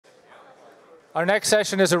Our next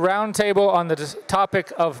session is a roundtable on the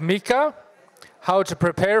topic of MiCA, how to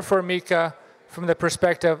prepare for MiCA from the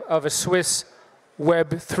perspective of a Swiss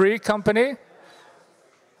Web3 company.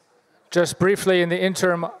 Just briefly, in the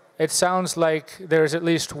interim, it sounds like there's at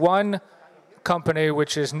least one company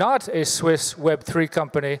which is not a Swiss Web3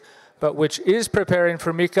 company, but which is preparing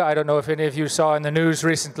for MiCA. I don't know if any of you saw in the news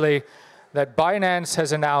recently that Binance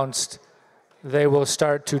has announced they will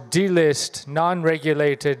start to delist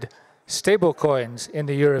non-regulated stablecoins in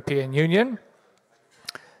the European Union.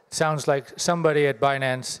 Sounds like somebody at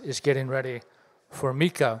Binance is getting ready for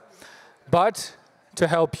MiCA. But to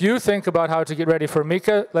help you think about how to get ready for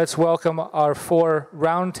MiCA, let's welcome our 4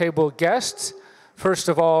 roundtable guests. First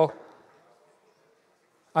of all,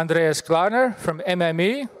 Andreas Glarner from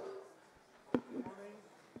MME.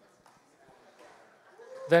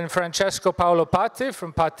 Then Francesco Paolo Patti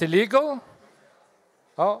from Patti Legal.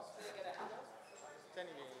 Oh,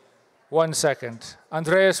 1 second.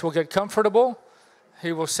 Andreas will get comfortable.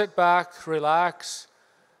 He will sit back, relax,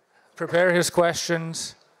 prepare his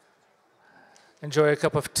questions, enjoy a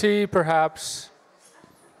cup of tea, perhaps.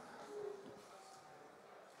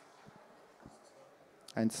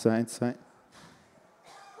 1, 2, 1, 2.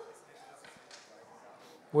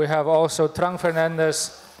 We have also Trang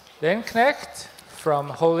Fernandez-Leenknecht from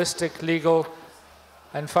HOLISTIK Legal,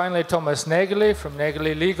 and finally Thomas Nägele from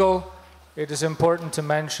Nägele Legal. It is important to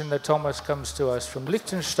mention that Thomas comes to us from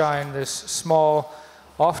Liechtenstein, this small,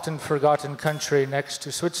 often forgotten country next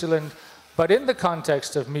to Switzerland, but in the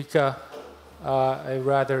context of MiCA, a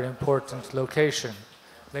rather important location.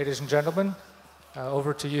 Ladies and gentlemen,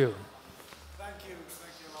 over to you. Thank you a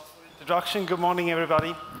lot for the introduction. Good morning,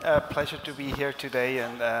 everybody. Pleasure to be here today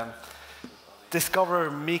and discover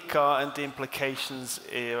MiCA and the implications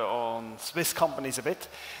on Swiss companies a bit.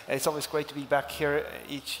 It's always great to be back here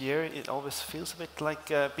each year. It always feels a bit like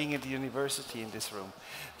being at the university in this room.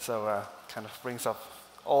 So kind of brings up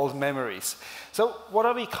old memories. So what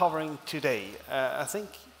are we covering today? I think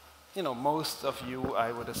most of you,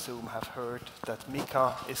 I would assume, have heard that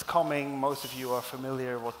MiCA is coming. Most of you are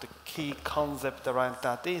familiar what the key concept around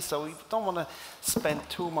that is. So we don't want to spend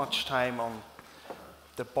too much time on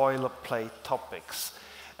the boilerplate topics.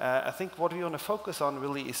 I think what we want to focus on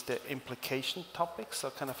really is the implication topics, so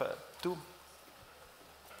kind of do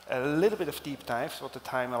a little bit of deep dives, what the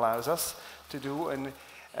time allows us to do, and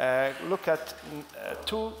look at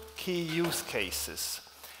 2 key use cases.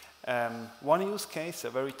 One use case, a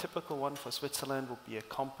very typical one for Switzerland, would be a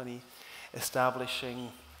company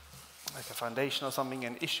establishing like a foundation or something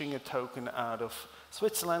and issuing a token out of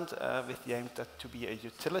Switzerland with the aim to be a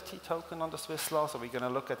utility token under Swiss law. So we're going to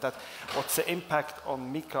look at that. What's the impact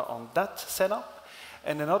on MiCA on that setup?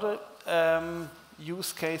 And another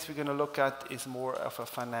use case we're going to look at is more of a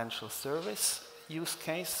financial service use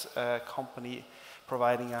case, a company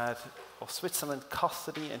providing out of Switzerland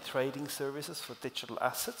custody and trading services for digital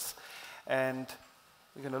assets. And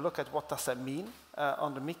we're going to look at what does that mean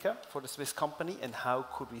under MiCA for the Swiss company and how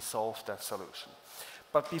could we solve that solution.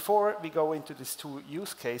 But before we go into these 2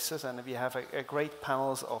 use cases, and we have a great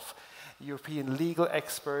panels of European legal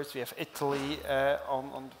experts, we have Italy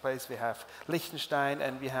on the place, we have Liechtenstein,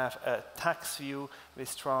 and we have a tax view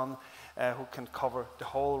with Trang, who can cover the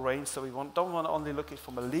whole range. So we don't want to only look at it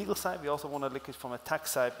from a legal side, we also want to look at it from a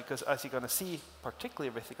tax side, because as you're going to see,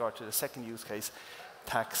 particularly with regard to the second use case,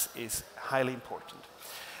 tax is highly important.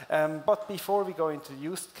 But before we go into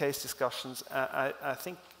use case discussions, I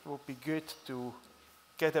think it would be good to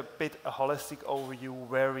get a holistic overview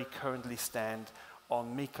where we currently stand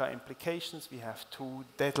on MiCA implications. We have 2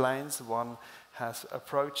 deadlines. One has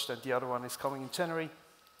approached and the other one is coming in January.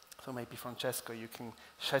 So maybe Francesco, you can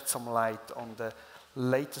shed some light on the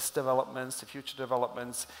latest developments, the future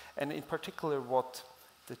developments, and in particular what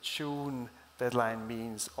the June deadline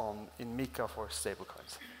means in MiCA for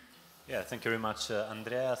stablecoins. Yeah, thank you very much,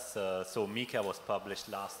 Andreas. So MiCA was published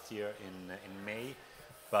last year in May.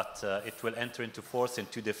 But it will enter into force in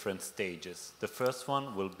 2 different stages. The first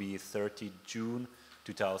one will be 30 June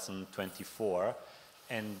 2024,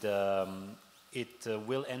 and it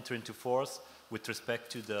will enter into force with respect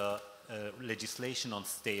to the legislation on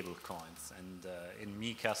stablecoins. And in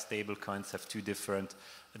MiCA, stablecoins have 2 different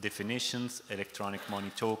definitions: electronic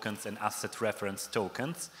money tokens and asset reference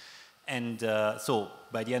tokens. And so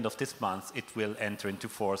by the end of this month, it will enter into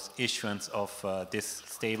force. Issuance of these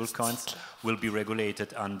stablecoins will be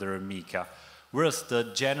regulated under MiCA. Whereas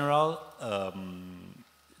the general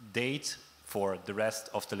date for the rest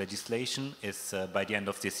of the legislation is by the end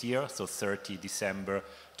of this year, so 30 December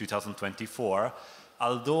 2024.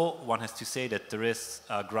 Although one has to say that there is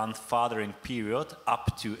a grandfathering period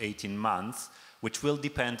up to 18 months, which will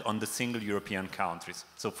depend on the single European countries.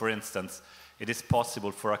 So for instance, it is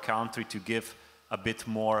possible for a country to give a bit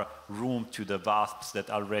more room to the VASPs that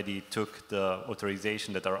already took the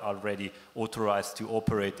authorization, that are already authorized to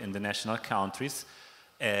operate in the national countries,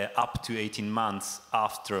 up to 18 months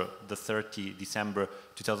after the 30 December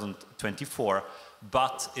 2024,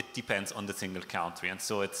 but it depends on the single country. And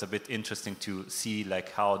so it's a bit interesting to see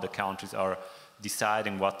like how the countries are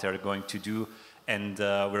deciding what they're going to do. And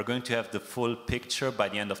we're going to have the full picture by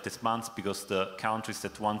the end of this month, because the countries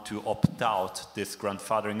that want to opt out this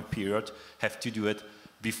grandfathering period have to do it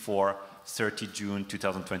before 30 June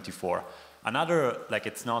 2024. Another, like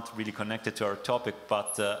it's not really connected to our topic,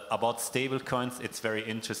 but about stablecoins, it's very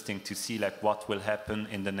interesting to see like what will happen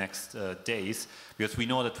in the next days, because we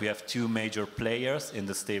know that we have two major players in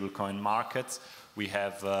the stablecoin markets. We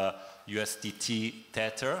have USDT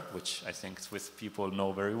Tether, which I think Swiss people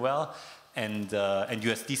know very well, and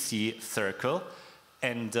USDC Circle.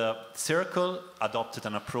 And Circle adopted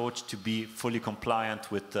an approach to be fully compliant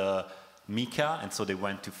with MiCA, and so they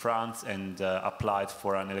went to France and applied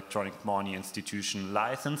for an electronic money institution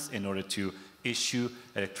license in order to issue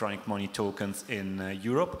electronic money tokens in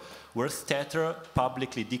Europe, whereas Tether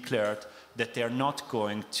publicly declared that they are not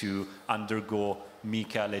going to undergo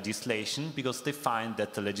MiCA legislation because they find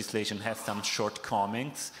that the legislation has some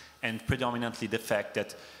shortcomings, and predominantly the fact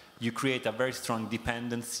that you create a very strong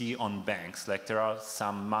dependency on banks. Like there are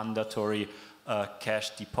some mandatory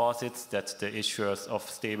cash deposits that the issuers of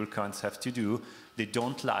stablecoins have to do. They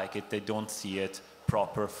don't like it, they don't see it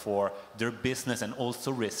proper for their business, and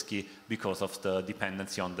also risky because of the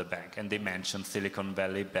dependency on the bank. And they mentioned Silicon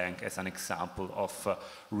Valley Bank as an example of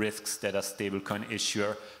risks that a stablecoin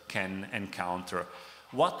issuer can encounter.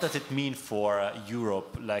 What does it mean for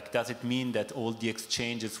Europe? Like, does it mean that all the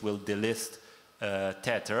exchanges will delist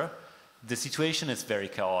Tether? The situation is very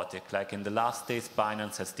chaotic. Like in the last days,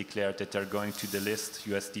 Binance has declared that they're going to delist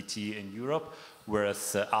USDT in Europe,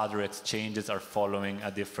 whereas other exchanges are following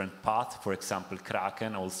a different path. For example,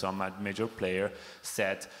 Kraken, also a major player,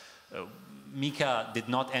 said MiCA did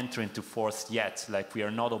not enter into force yet. Like, we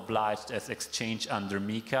are not obliged as exchange under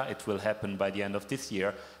MiCA. It will happen by the end of this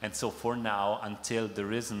year. And so for now, until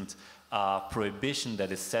there isn't a prohibition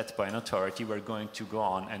that is set by an authority, we're going to go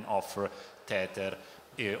on and offer Tether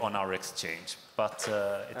on our exchange. But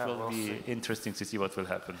it will be interesting to see what will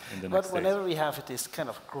happen in the next days. But whenever we have this kind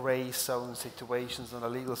of gray zone situations on the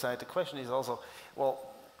legal side, the question is also,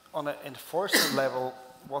 well, on an enforcement level,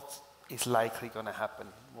 what is likely going to happen?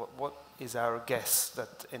 What is our guess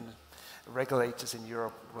that regulators in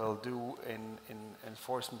Europe will do in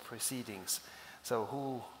enforcement proceedings? So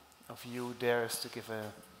who of you dares to give an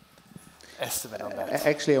estimate on that?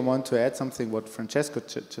 Actually, I want to add something what Francesco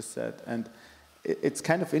just said. And it's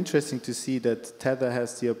kind of interesting to see that Tether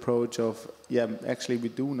has the approach of, yeah, actually we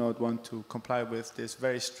do not want to comply with this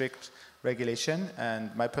very strict regulation. And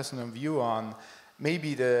my personal view on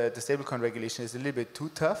maybe the stablecoin regulation is a little bit too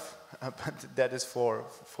tough, but that is for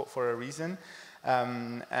a reason.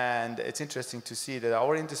 And it's interesting to see that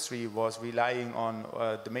our industry was relying on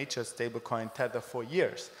the major stablecoin Tether for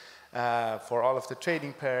years. For all of the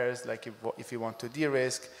trading pairs, like if you want to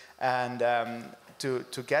de-risk, and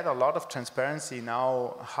to get a lot of transparency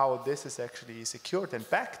now how this is actually secured and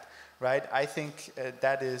backed, right? I think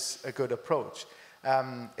that is a good approach.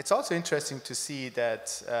 It's also interesting to see that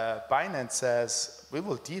Binance says we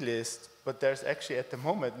will delist, but there's actually at the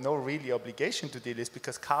moment no really obligation to delist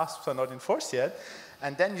because CASPs are not enforced yet.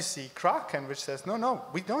 And then you see Kraken, which says, no,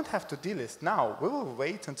 we don't have to delist now. We will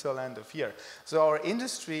wait until end of year. So our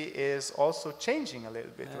industry is also changing a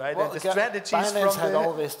little bit, right? Well, and the strategies Binance from had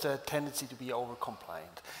always the tendency to be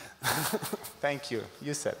over-compliant. Thank you.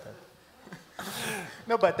 You said that.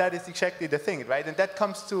 No, but that is exactly the thing, right? And that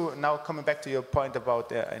comes to, now coming back to your point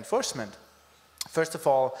about enforcement. First of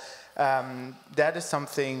all, that is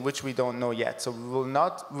something which we don't know yet. So we will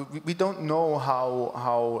not. We don't know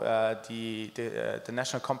how the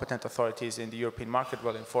national competent authorities in the European market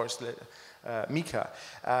will enforce MiCA.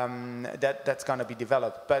 That's going to be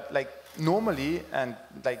developed. But like normally, and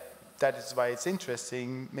like that is why it's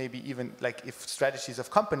interesting. Maybe even like if strategies of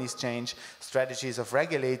companies change, strategies of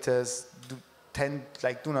regulators do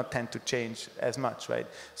not tend to change as much, right?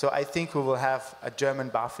 So I think we will have a German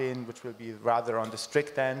BaFin, which will be rather on the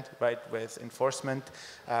strict end, right, with enforcement.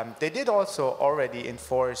 They did also already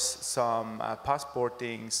enforce some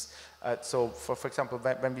passportings. So for example,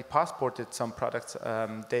 when we passported some products,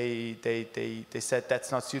 they said that's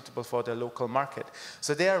not suitable for the local market.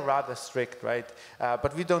 So they are rather strict, right?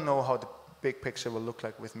 But we don't know how the big picture will look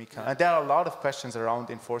like with MiCA. And there are a lot of questions around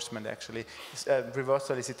enforcement, actually. Reverse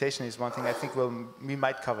solicitation is one thing I think we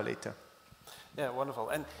might cover later. Yeah, wonderful.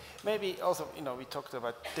 And maybe also, you know, we talked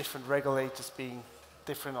about different regulators being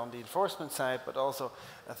different on the enforcement side, but also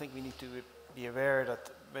I think we need to be aware that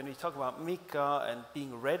when we talk about MiCA and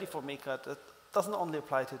being ready for MiCA, that doesn't only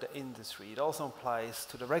apply to the industry, it also applies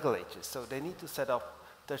to the regulators. So they need to set up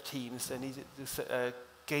their teams, they need to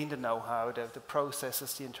gain the know-how, the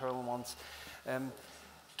processes, the internal ones,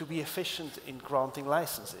 to be efficient in granting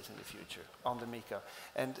licenses in the future on the MiCA.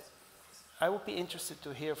 And I would be interested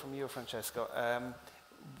to hear from you, Francesco,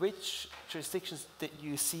 which jurisdictions that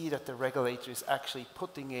you see that the regulator is actually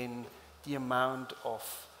putting in the amount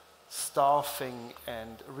of staffing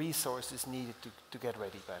and resources needed to get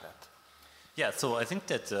ready by that? Yeah, so I think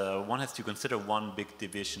that one has to consider one big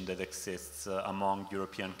division that exists among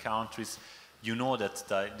European countries. You know that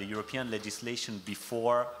the European legislation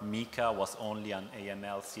before MiCA was only an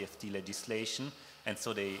AML CFT legislation, and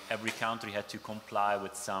so every country had to comply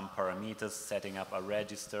with some parameters, setting up a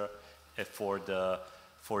register for the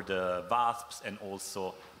VASPs and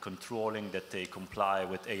also controlling that they comply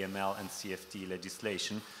with AML and CFT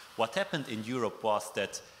legislation. What happened in Europe was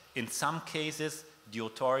that in some cases, the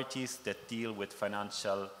authorities that deal with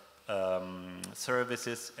financial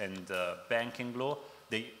services and banking law,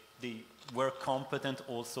 they were competent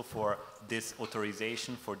also for this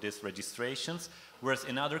authorization, for these registrations, whereas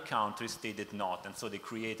in other countries they did not. And so they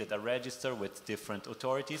created a register with different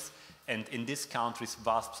authorities, and in these countries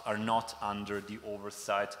VASPs are not under the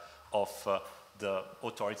oversight of the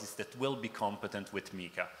authorities that will be competent with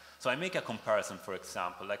MiCA. So I make a comparison, for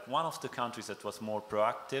example, like one of the countries that was more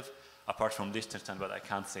proactive, apart from Liechtenstein, but I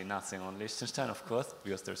can't say nothing on Liechtenstein, of course,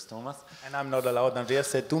 because there's Thomas. And I'm not allowed. Andreas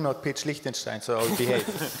said, do not pitch Liechtenstein, so I'll behave.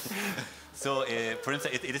 So, for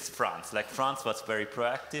instance, it is France. Like, France was very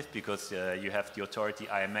proactive because you have the authority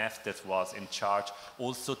IMF that was in charge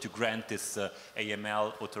also to grant this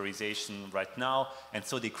AML authorization right now. And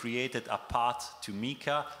so they created a path to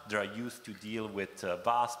MiCA. They are used to deal with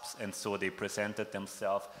VASPs, and so they presented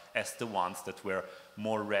themselves as the ones that were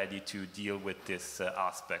more ready to deal with these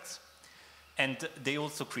aspects. And they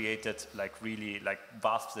also created really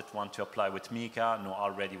VASPs that want to apply with MiCA know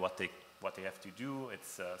already what they have to do.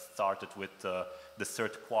 It's started with the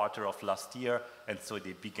third quarter of last year, and so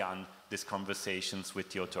they began these conversations with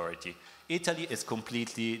the authority. Italy is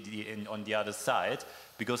completely on the other side,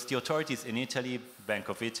 because the authorities in Italy, Bank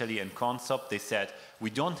of Italy and Consob, they said, we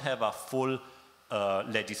don't have a full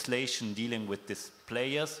legislation dealing with these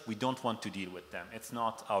players. We don't want to deal with them. It's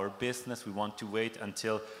not our business. We want to wait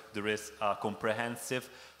until there is a comprehensive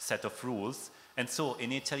set of rules. And so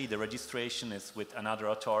in Italy, the registration is with another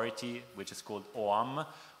authority, which is called OAM,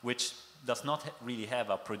 which does not really have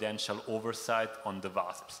a prudential oversight on the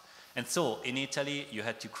VASPs. And so in Italy, you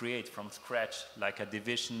had to create from scratch like a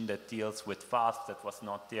division that deals with VASPs that was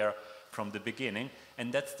not there from the beginning.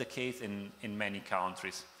 And that's the case in many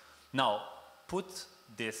countries. Now, put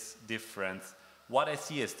this difference, what I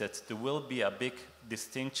see is that there will be a big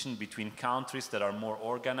distinction between countries that are more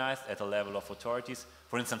organized at a level of authorities.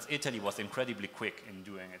 For instance, Italy was incredibly quick in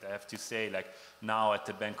doing it. I have to say, like now at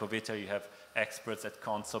the Bank of Italy, you have experts at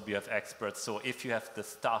Consob, you have experts. So if you have the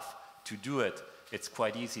staff to do it, it's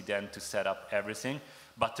quite easy then to set up everything.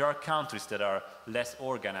 But there are countries that are less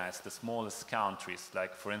organized, the smallest countries.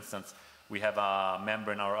 Like for instance, we have a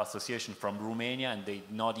member in our association from Romania, and they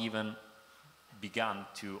not even begun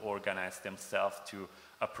to organize themselves to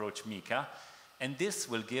approach MiCA. And this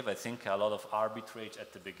will give, I think, a lot of arbitrage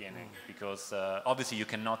at the beginning, because obviously you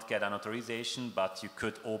cannot get an authorization, but you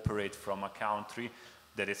could operate from a country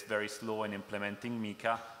that is very slow in implementing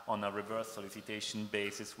MiCA on a reverse solicitation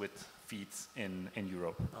basis with fees in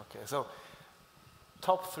Europe. Okay, so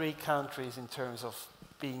top 3 countries in terms of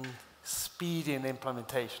being speedy in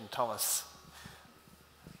implementation. Thomas,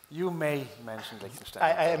 you may mention Liechtenstein.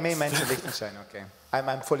 I may mention Liechtenstein, okay.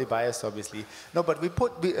 I'm fully biased, obviously. No, but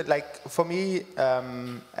for me,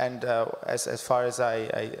 as far as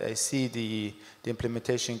I see the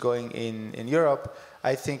implementation going in Europe,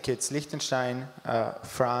 I think it's Liechtenstein,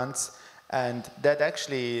 France, and that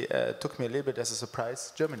actually took me a little bit as a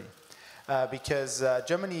surprise, Germany. Because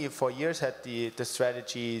Germany for years had the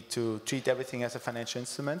strategy to treat everything as a financial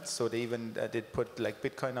instrument, so they even did put like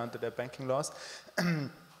Bitcoin under their banking laws.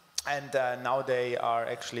 And now they are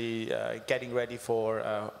actually getting ready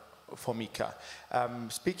for for MiCA.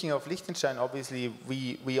 Speaking of Liechtenstein, obviously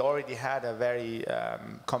we already had a very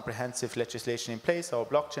comprehensive legislation in place, our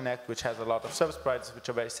Blockchain Act, which has a lot of service providers which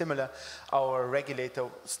are very similar. Our regulator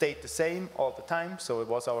stayed the same all the time, so it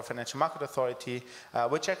was our Financial Market Authority,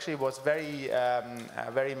 which actually was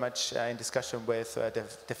very much in discussion with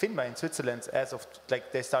the FINMA in Switzerland as of,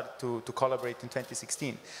 like, they started to collaborate in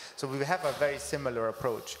 2016. So we have a very similar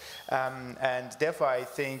approach. And therefore I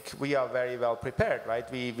think we are very well prepared, right?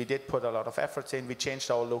 We did put a lot of efforts in. We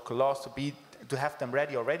changed our local laws to have them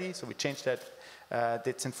ready already. So we changed that.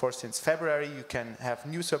 That's enforced since February. You can have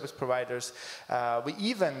new service providers. We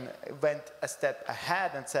even went a step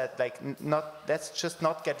ahead and said, like, let's just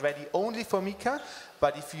not get ready only for MiCA.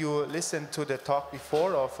 But if you listen to the talk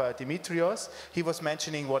before of Dimitrios, he was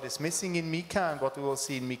mentioning what is missing in MiCA and what we will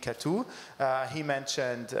see in MiCA 2. He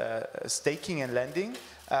mentioned staking and lending,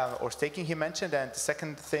 or staking he mentioned, and the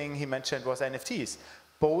second thing he mentioned was NFTs.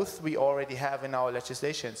 Both we already have in our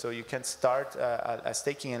legislation, so you can start a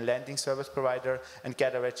staking and lending service provider and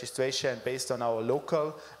get a registration based on our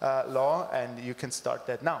local law, and you can start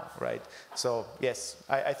that now, right? So yes,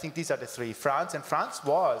 I think these are the three. France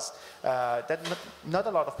was, not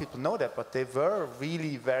a lot of people know that, but they were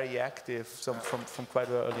really very active from quite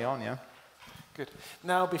early on, yeah? Good.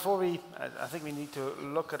 Now, before I think we need to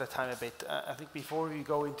look at the time a bit. I think before we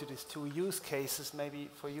go into these two use cases, maybe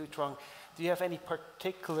for you, Trang, do you have any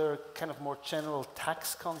particular kind of more general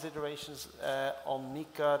tax considerations on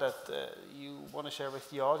MiCA that you want to share with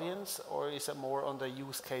the audience, or is it more on the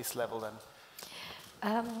use case level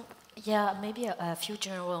then? Yeah, maybe a few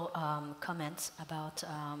general comments about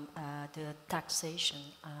the taxation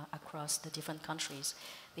across the different countries.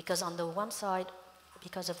 Because on the one side,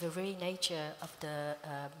 because of the very nature of the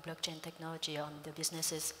blockchain technology on the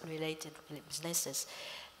related businesses,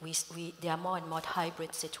 there are more and more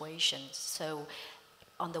hybrid situations. So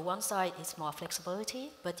on the one side, it's more flexibility,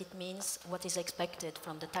 but it means what is expected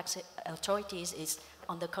from the tax authorities is,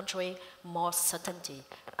 on the contrary, more certainty.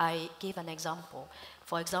 I give an example.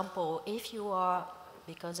 For example, if you are,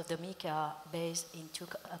 because of the MiCA, based in two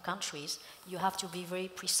countries, you have to be very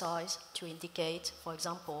precise to indicate, for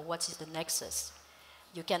example, what is the nexus.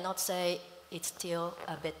 You cannot say it's still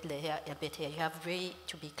a bit here, a bit here. You have really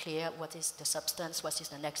to be clear what is the substance, what is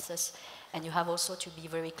the nexus, and you have also to be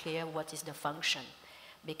very clear what is the function.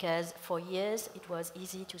 Because for years it was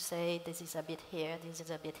easy to say this is a bit here, this is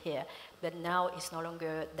a bit here, but now it's no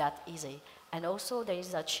longer that easy. And also there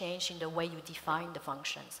is a change in the way you define the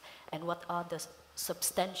functions and what are the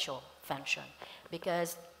substantial functions.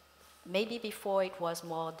 Because maybe before it was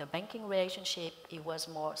more the banking relationship, it was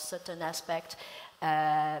more certain aspect,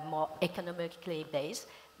 more economically based,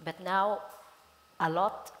 but now a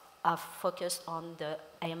lot are focused on the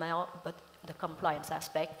AML, but the compliance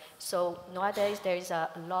aspect. So nowadays there is a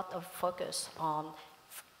lot of focus on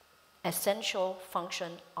essential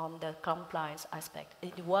function on the compliance aspect.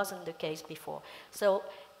 It wasn't the case before. So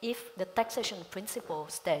if the taxation principle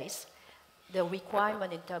stays, the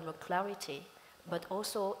requirement in terms of clarity, but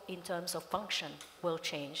also in terms of function will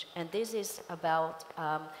change. And this is about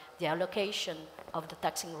the allocation of the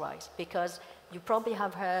taxing rights, because you probably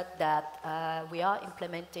have heard that we are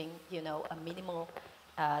implementing, a minimal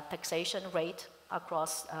taxation rate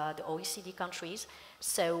across the OECD countries.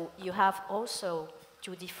 So you have also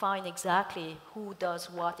to define exactly who does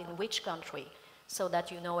what in which country, so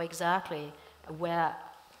that you know exactly where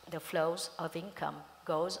the flows of income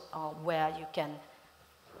goes, or where you can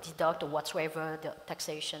deduct or whatsoever the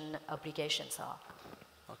taxation obligations are.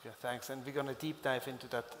 Okay, thanks. And we're going to deep dive into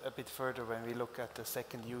that a bit further when we look at the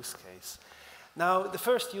second use case. Now, the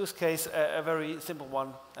first use case, a very simple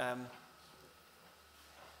one.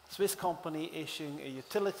 Swiss company issuing a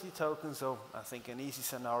utility token. So I think an easy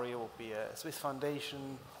scenario would be a Swiss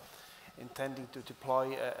foundation intending to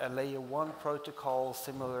deploy a layer 1 protocol,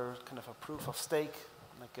 similar kind of a proof of stake,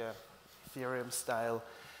 like a Ethereum style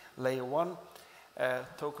layer 1.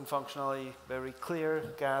 Token functionality, very clear.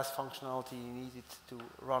 Gas functionality, you need it to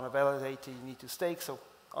run a validator, you need to stake. So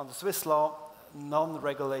on the Swiss law,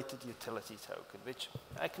 non-regulated utility token, which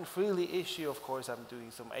I can freely issue. Of course, I'm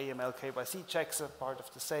doing some AML KYC checks as part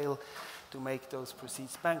of the sale to make those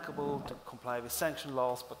proceeds bankable, to comply with sanction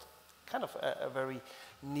laws, but kind of a very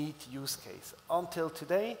neat use case. Until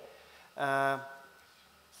today,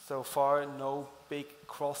 so far, no big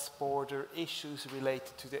cross-border issues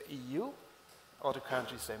related to the EU. Other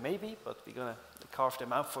countries there may be, but we're going to carve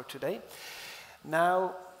them out for today.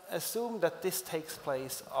 Now, assume that this takes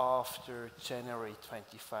place after January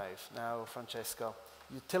 25. Now, Francesco,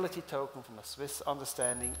 utility token from a Swiss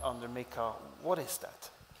understanding under MiCA, what is that?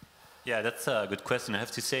 Yeah, that's a good question. I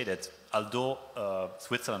have to say that although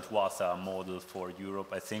Switzerland was a model for Europe,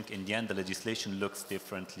 I think in the end the legislation looks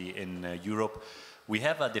differently in Europe. We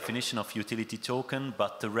have a definition of utility token,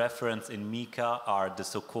 but the reference in MiCA are the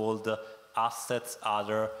so-called assets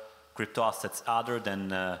other, crypto assets other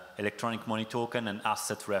than electronic money token and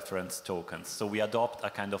asset reference tokens. So we adopt a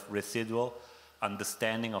kind of residual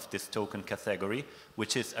understanding of this token category,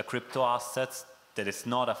 which is a crypto asset that is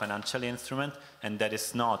not a financial instrument, and that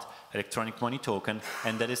is not electronic money token,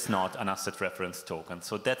 and that is not an asset reference token.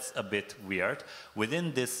 So that's a bit weird.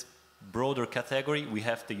 Within this broader category, we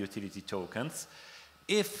have the utility tokens.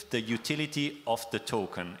 If the utility of the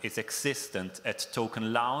token is existent at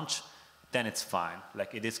token launch, then it's fine.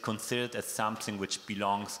 Like, it is considered as something which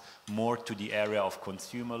belongs more to the area of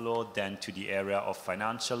consumer law than to the area of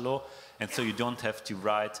financial law. And so you don't have to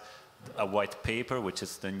write a white paper, which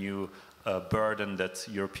is the new burden that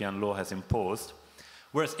European law has imposed.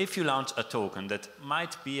 Whereas if you launch a token that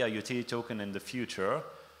might be a utility token in the future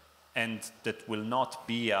and that will not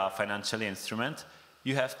be a financial instrument,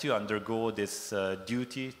 you have to undergo this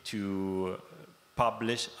duty to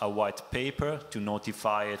publish a white paper, to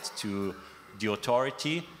notify it to the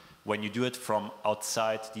authority. When you do it from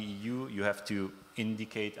outside the EU, you have to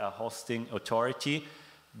indicate a hosting authority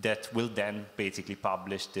that will then basically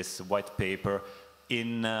publish this white paper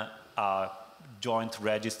in a joint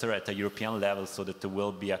register at a European level, so that there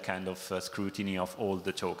will be a kind of scrutiny of all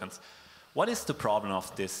the tokens. What is the problem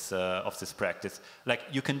of this practice? Like,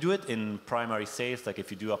 you can do it in primary sales, like if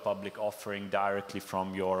you do a public offering directly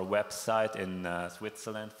from your website in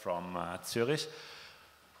Switzerland, from Zurich.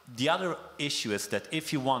 The other issue is that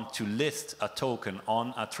if you want to list a token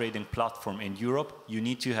on a trading platform in Europe, you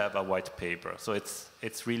need to have a white paper. So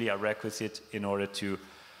it's really a requisite in order to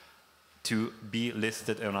be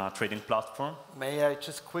listed on a trading platform. May I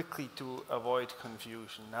just quickly, to avoid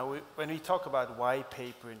confusion. Now, when we talk about white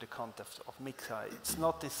paper in the context of MiCA, it's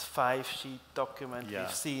not this 5-sheet document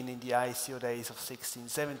we've seen in the ICO days of 16,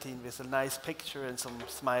 17 with a nice picture and some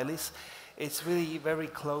smileys. It's really very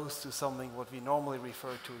close to something what we normally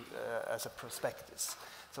refer to as a prospectus.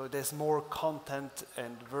 So there's more content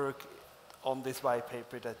and work on this white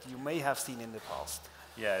paper that you may have seen in the past.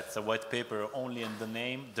 Yeah, it's a white paper only in the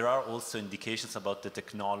name. There are also indications about the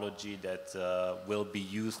technology that will be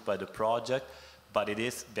used by the project, but it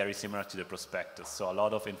is very similar to the prospectus. So a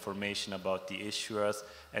lot of information about the issuers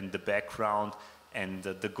and the background, and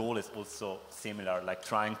the goal is also similar, like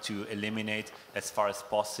trying to eliminate as far as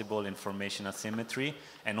possible information asymmetry,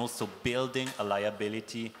 and also building a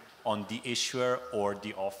liability on the issuer or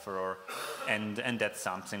the offerer, and that's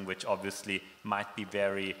something which obviously might be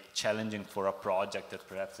very challenging for a project that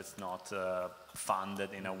perhaps is not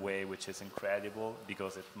funded in a way which is incredible,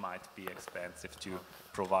 because it might be expensive to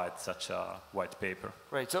provide such a white paper.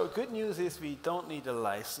 Right, so good news is we don't need a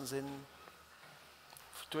license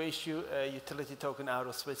to issue a utility token out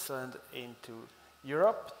of Switzerland into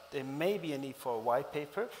Europe. There may be a need for a white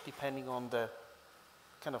paper, depending on the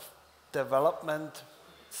kind of development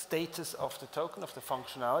status of the token, of the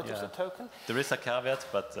functionality of the token. There is a caveat,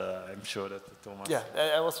 but I'm sure that Thomas... Yeah,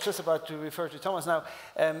 I was just about to refer to Thomas now.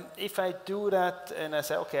 If I do that and I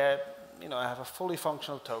say, okay, I have a fully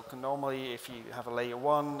functional token. Normally, if you have a layer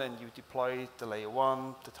 1 and you deploy the layer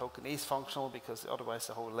 1, the token is functional, because otherwise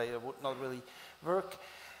the whole layer would not really work.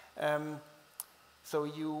 So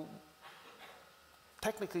you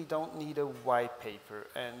technically don't need a white paper.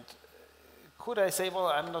 And could I say, well,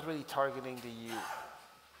 I'm not really targeting the EU?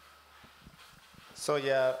 So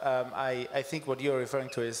yeah, I think what you're referring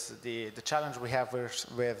to is the challenge we have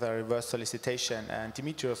with reverse solicitation, and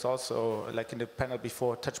Dimitrios also, like in the panel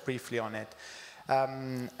before, touched briefly on it.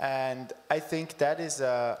 And I think that is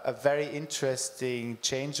a very interesting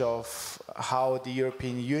change of how the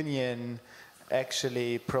European Union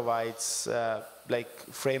actually provides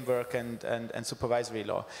like framework and supervisory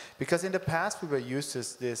law. Because in the past we were used to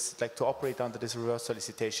this, like to operate under this reverse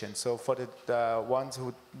solicitation. So for the ones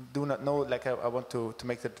who do not know, like I want to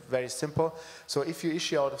make that very simple. So if you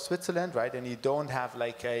issue out of Switzerland, right, and you don't have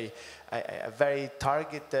like a very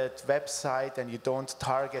targeted website, and you don't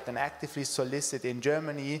target and actively solicit in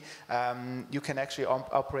Germany, you can actually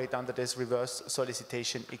operate under this reverse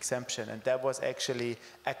solicitation exemption, and that was actually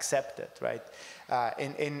accepted, right,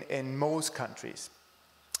 in most countries.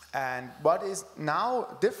 And what is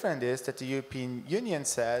now different is that the European Union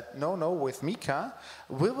said, no, with MiCA,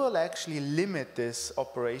 we will actually limit this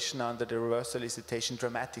operation under the reverse solicitation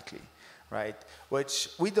dramatically, right? Which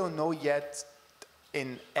we don't know yet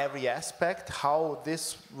in every aspect how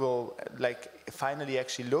this will like finally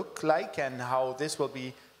actually look like, and how this will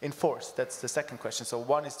be enforce? That's the second question. So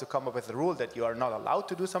one is to come up with a rule that you are not allowed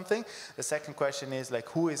to do something. The second question is like,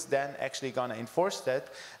 who is then actually going to enforce that,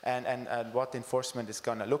 and what enforcement is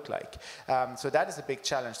going to look like. So that is a big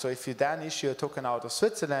challenge. So if you then issue a token out of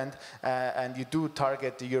Switzerland and you do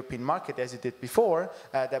target the European market as you did before,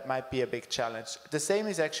 that might be a big challenge. The same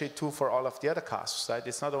is actually true for all of the other costs, right?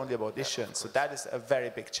 It's not only about issuance. So that is a very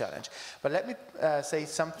big challenge. But let me say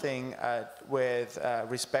something with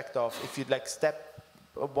respect of, if you'd like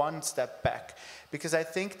one step back, because I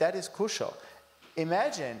think that is crucial.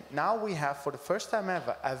 Imagine now we have, for the first time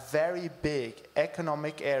ever, a very big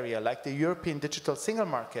economic area like the European digital single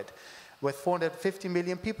market with 450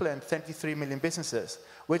 million people and 23 million businesses,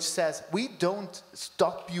 which says we don't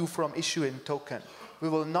stop you from issuing token. We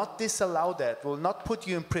will not disallow that. We will not put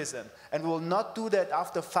you in prison. And we will not do that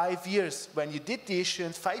after 5 years. When you did the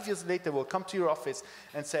issuance, 5 years later, we'll come to your office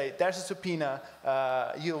and say, there's a subpoena,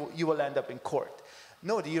 you will end up in court.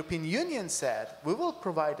 No, the European Union said, we will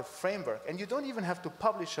provide a framework, and you don't even have to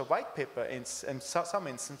publish a white paper in some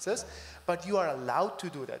instances, but you are allowed to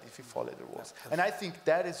do that if you follow the rules. And I think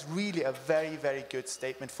that is really a very, very good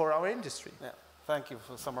statement for our industry. Yeah, thank you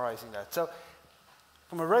for summarizing that. So,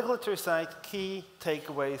 from a regulatory side, key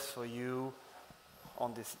takeaways for you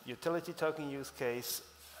on this utility token use case,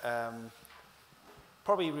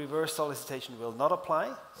 probably reverse solicitation will not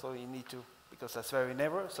apply, so you need to, because that's very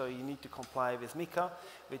narrow, so you need to comply with MiCA,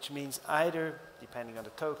 which means either, depending on the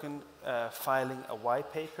token, filing a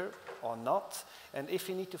white paper or not. And if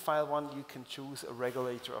you need to file one, you can choose a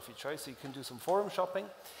regulator of your choice, so you can do some forum shopping.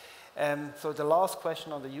 So the last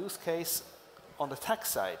question on the use case, on the tax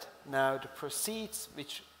side, now the proceeds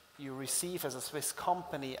which you receive as a Swiss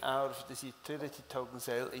company out of this utility token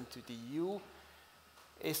sale into the EU,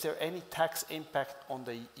 is there any tax impact on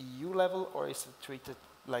the EU level, or is it treated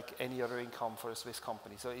like any other income for a Swiss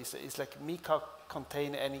company? So is like MiCA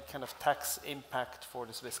contain any kind of tax impact for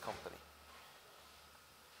the Swiss company?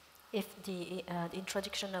 If the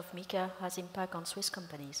introduction of MiCA has impact on Swiss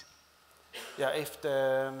companies? Yeah,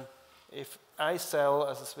 if I sell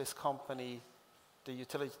as a Swiss company the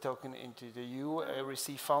utility token into the EU, I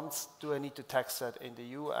receive funds, do I need to tax that in the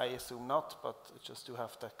EU? I assume not, but just to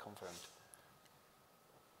have that confirmed.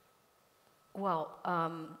 Well,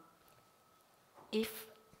 if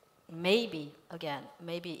maybe, again,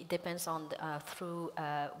 maybe it depends on through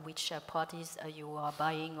which parties you are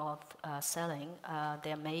buying or selling.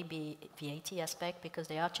 There may be VAT aspect because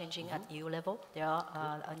they are changing at EU level. There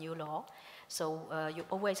are a new law. So you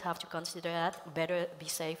always have to consider that. Better be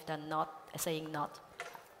safe than not saying not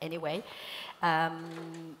anyway.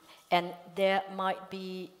 And there might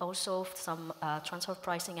be also some transfer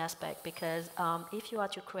pricing aspect because if you are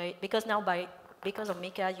to create, because now because of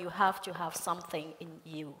MiCA, you have to have something in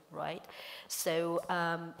EU, right? So,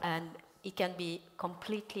 and it can be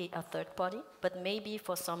completely a third party, but maybe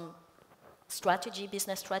for some strategy,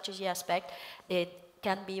 business strategy aspect, it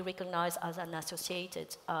can be recognized as an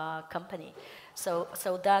associated company. So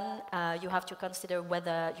then you have to consider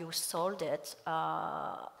whether you sold it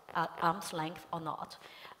at arm's length or not.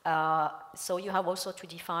 So you have also to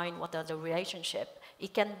define what are the relationship.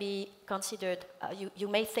 It can be considered, you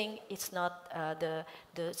may think it's not the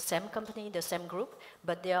same company, the same group,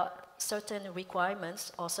 but there are certain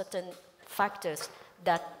requirements or certain factors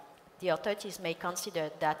that the authorities may consider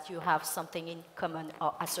that you have something in common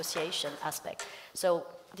or association aspect. So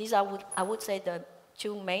these are, I would say, the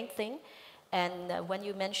two main things. And when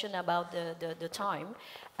you mention about the time,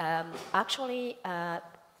 actually,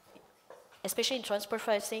 especially in transfer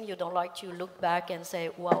pricing, you don't like to look back and say,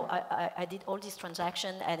 well, I did all this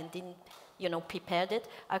transaction and didn't, prepared it.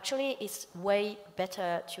 Actually, it's way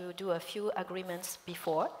better to do a few agreements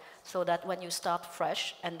before so that when you start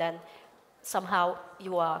fresh and then somehow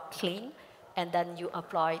you are clean and then you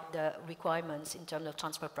apply the requirements in terms of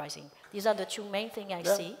transfer pricing. These are the two main things I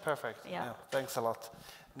see. Perfect. Yeah. Thanks a lot.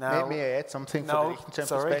 Now, may I add something from the Liechtenstein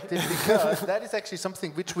perspective? Because that is actually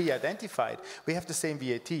something which we identified. We have the same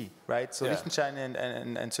VAT, right? So Liechtenstein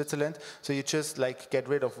and Switzerland. So you just get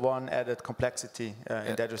rid of one added complexity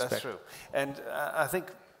in that respect. That's true. And I think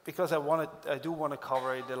because I do want to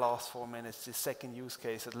cover in the last 4 minutes the second use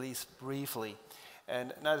case, at least briefly.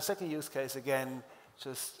 And now the second use case, again,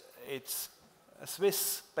 it's a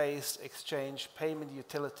Swiss-based exchange payment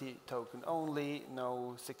utility token only,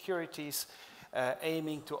 no securities,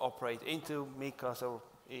 aiming to operate into MiCA, so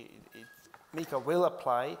MiCA will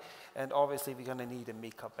apply, and obviously we're going to need a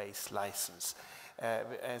MiCA-based license.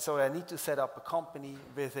 And so I need to set up a company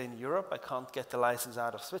within Europe. I can't get the license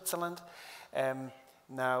out of Switzerland.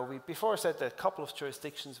 Now, we before said a couple of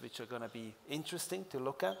jurisdictions which are going to be interesting to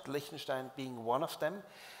look at, Liechtenstein being one of them.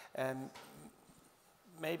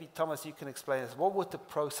 maybe, Thomas, you can explain us, what would the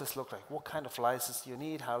process look like? What kind of license do you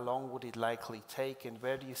need? How long would it likely take? And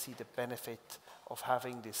where do you see the benefit of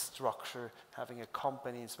having this structure, having a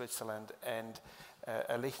company in Switzerland and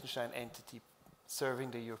a Liechtenstein entity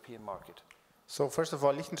serving the European market? So first of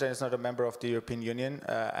all, Liechtenstein is not a member of the European Union,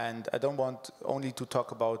 and I don't want only to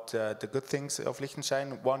talk about the good things of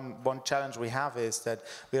Liechtenstein. One challenge we have is that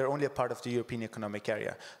we are only a part of the European Economic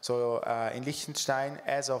Area. So in Liechtenstein,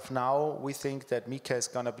 as of now, we think that MiCA is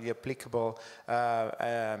going to be applicable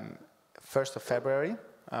 1st of February.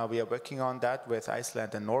 We are working on that with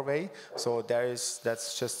Iceland and Norway, so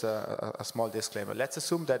that's just a small disclaimer. Let's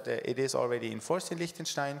assume that it is already enforced in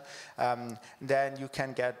Liechtenstein. Then you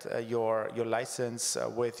can get your license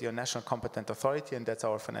with your national competent authority, and that's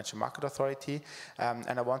our Financial Market Authority.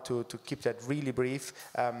 And I want to keep that really brief.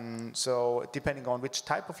 So depending on which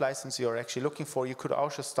type of license you're actually looking for, you could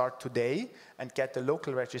also start today and get the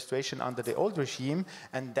local registration under the old regime,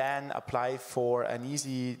 and then apply for an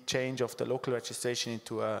easy change of the local registration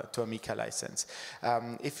into a MiCA license.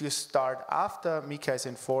 If you start after MiCA is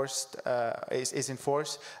enforced,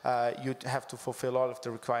 you'd have to fulfill all of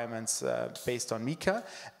the requirements based on MiCA,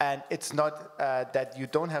 and it's not that you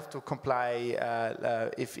don't have to comply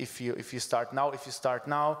if you start now. If you start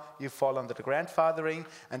now, you fall under the grandfathering,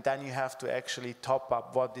 and then you have to actually top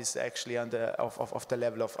up what is actually under of the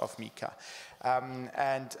level of MiCA.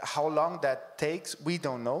 And how long that takes, we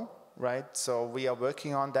don't know, right? So we are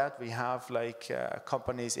working on that. We have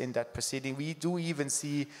companies in that proceeding. We do even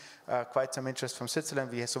see quite some interest from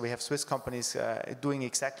Switzerland. So we have Swiss companies doing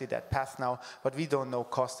exactly that path now, but we don't know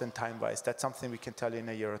cost and time-wise. That's something we can tell you in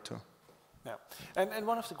a year or two. Yeah, and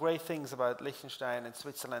one of the great things about Liechtenstein and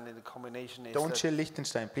Switzerland in the combination is Don't chill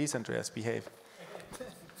Liechtenstein, please, Andreas, behave.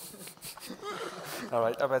 All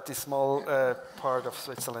right, about this small part of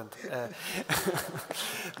Switzerland.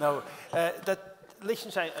 No, that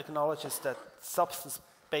Liechtenstein acknowledges that substance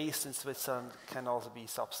based in Switzerland can also be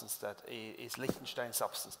substance that is Liechtenstein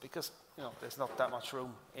substance, because there's not that much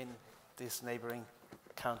room in this neighboring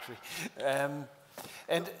country.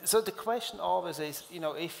 And so the question always is,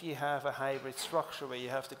 if you have a hybrid structure where you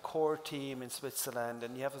have the core team in Switzerland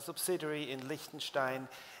and you have a subsidiary in Liechtenstein,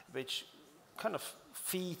 which kind of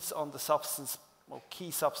feeds on the substance, or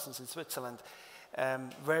key substance in Switzerland,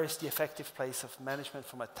 where is the effective place of management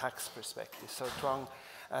from a tax perspective? So Trang,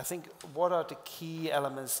 I think, what are the key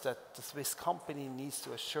elements that the Swiss company needs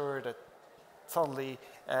to assure that suddenly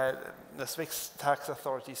the Swiss tax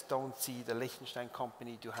authorities don't see the Liechtenstein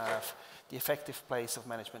company to have the effective place of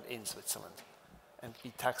management in Switzerland and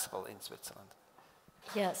be taxable in Switzerland?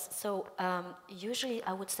 Yes, so usually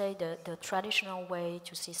I would say the traditional way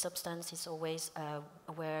to see substance is always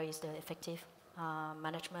where is the effective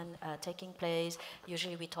management taking place.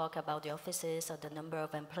 Usually we talk about the offices or the number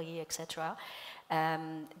of employees, etc.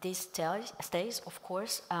 This stays, of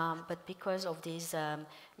course, but because of this,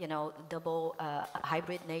 double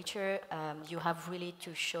hybrid nature, you have really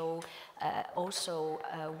to show also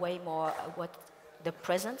way more what the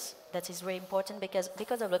presence. That is very important,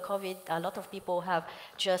 because of the COVID, a lot of people have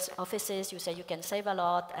just offices. You say you can save a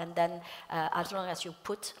lot, and then as long as you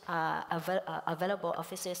put available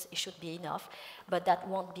offices, it should be enough. But that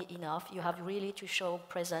won't be enough. You have really to show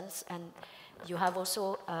presence, and you have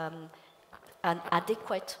also an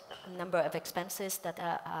adequate number of expenses that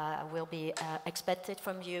will be expected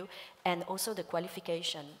from you, and also the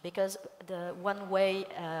qualification. Because the one way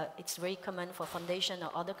it's very common for foundation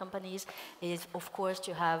or other companies is, of course,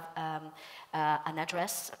 to have an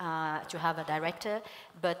address, to have a director,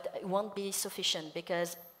 but it won't be sufficient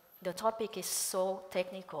because the topic is so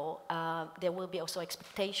technical. There will be also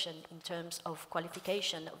expectation in terms of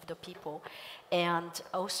qualification of the people, and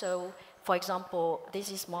also, for example,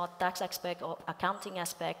 this is more tax aspect or accounting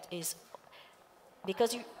aspect, is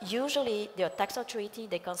because usually the tax authority,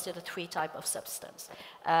 they consider 3 types of substance.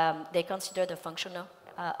 They consider the functional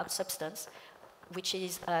substance, which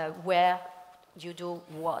is where you do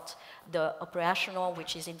what. The operational,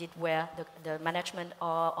 which is indeed where the management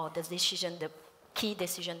or the decision, the key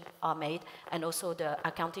decisions are made, and also the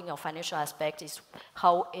accounting or financial aspect is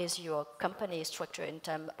how is your company structured in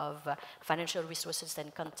terms of financial resources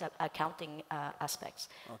and accounting aspects.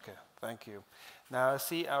 Okay, thank you. Now I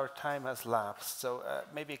see our time has lapsed, so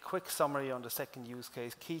maybe a quick summary on the second use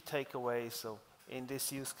case, key takeaways. So in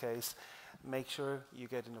this use case, make sure you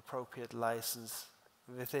get an appropriate license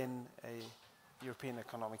within a European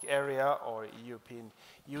Economic Area or European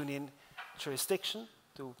Union jurisdiction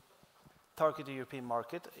to target the European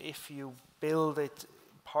market. If you build it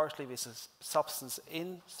partially with a substance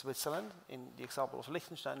in Switzerland. In the example of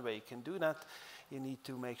Liechtenstein, where you can do that, you need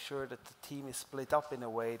to make sure that the team is split up in a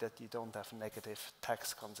way that you don't have negative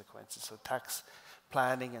tax consequences. So tax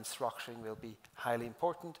planning and structuring will be highly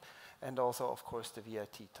important, and also, of course, the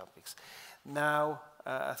VAT topics. Now,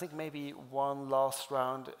 I think maybe one last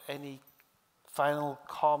round. Any final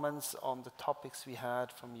comments on the topics we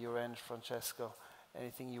had from your end, Francesco?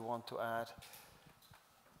 Anything you want to add?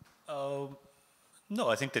 No,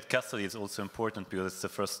 I think that custody is also important because it's the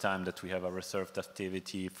first time that we have a reserved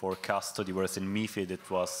activity for custody, whereas in MiFID it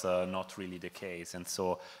was not really the case. And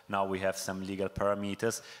so now we have some legal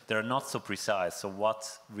parameters. They're not so precise. So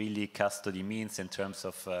what really custody means in terms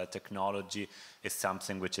of technology is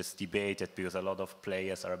something which is debated, because a lot of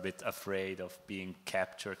players are a bit afraid of being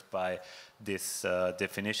captured by this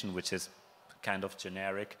definition, which is kind of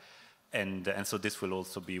generic. And so this will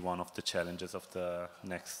also be one of the challenges of the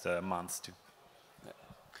next months too.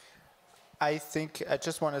 I think I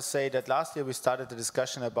just want to say that last year we started the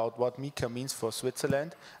discussion about what MiCA means for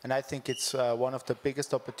Switzerland, and I think it's one of the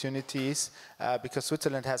biggest opportunities because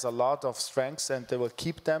Switzerland has a lot of strengths and they will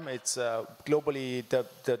keep them. It's globally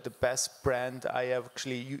the best brand.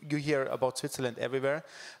 You hear about Switzerland everywhere.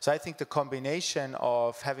 So I think the combination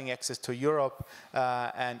of having access to Europe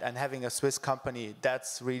and having a Swiss company,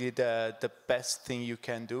 that's really the best thing you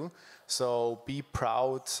can do. So be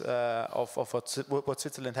proud of what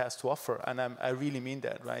Switzerland has to offer, and I really mean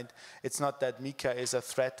that, right? It's not that MiCA is a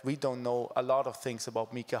threat. We don't know a lot of things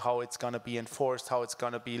about MiCA, how it's going to be enforced, how it's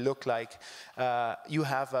going to look like. You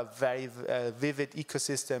have a very vivid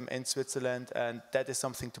ecosystem in Switzerland, and that is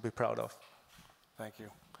something to be proud of. Thank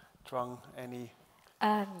you. Trang, any?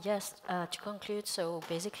 Yes, to conclude, so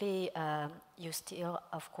basically you still,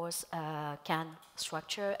 of course, can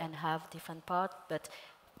structure and have different parts, but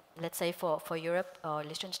let's say for Europe or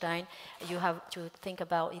Liechtenstein, you have to think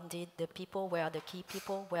about indeed the people, where are the key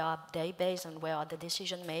people, where are they based and where are the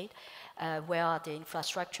decisions made, where are the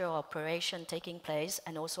infrastructure or operation taking place,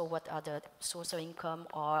 and also what are the source of income,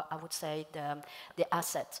 or I would say the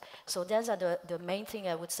assets. So those are the main thing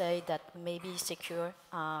I would say that maybe secure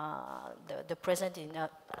the present in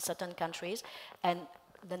certain countries. And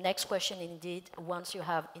the next question, indeed, once you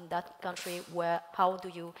have in that country, how do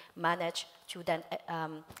you manage to then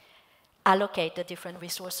allocate the different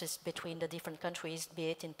resources between the different countries,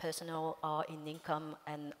 be it in personal or in income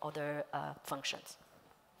and other functions?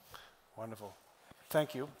 Wonderful.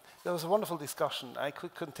 Thank you. That was a wonderful discussion. I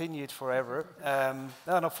could continue it forever.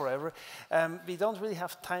 No, not forever. We don't really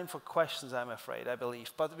have time for questions, I'm afraid, I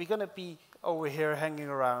believe. But we're going to be over here hanging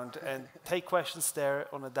around and take questions there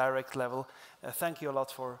on a direct level. Thank you a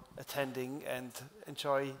lot for attending, and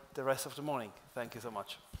enjoy the rest of the morning. Thank you so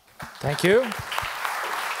much. Thank you.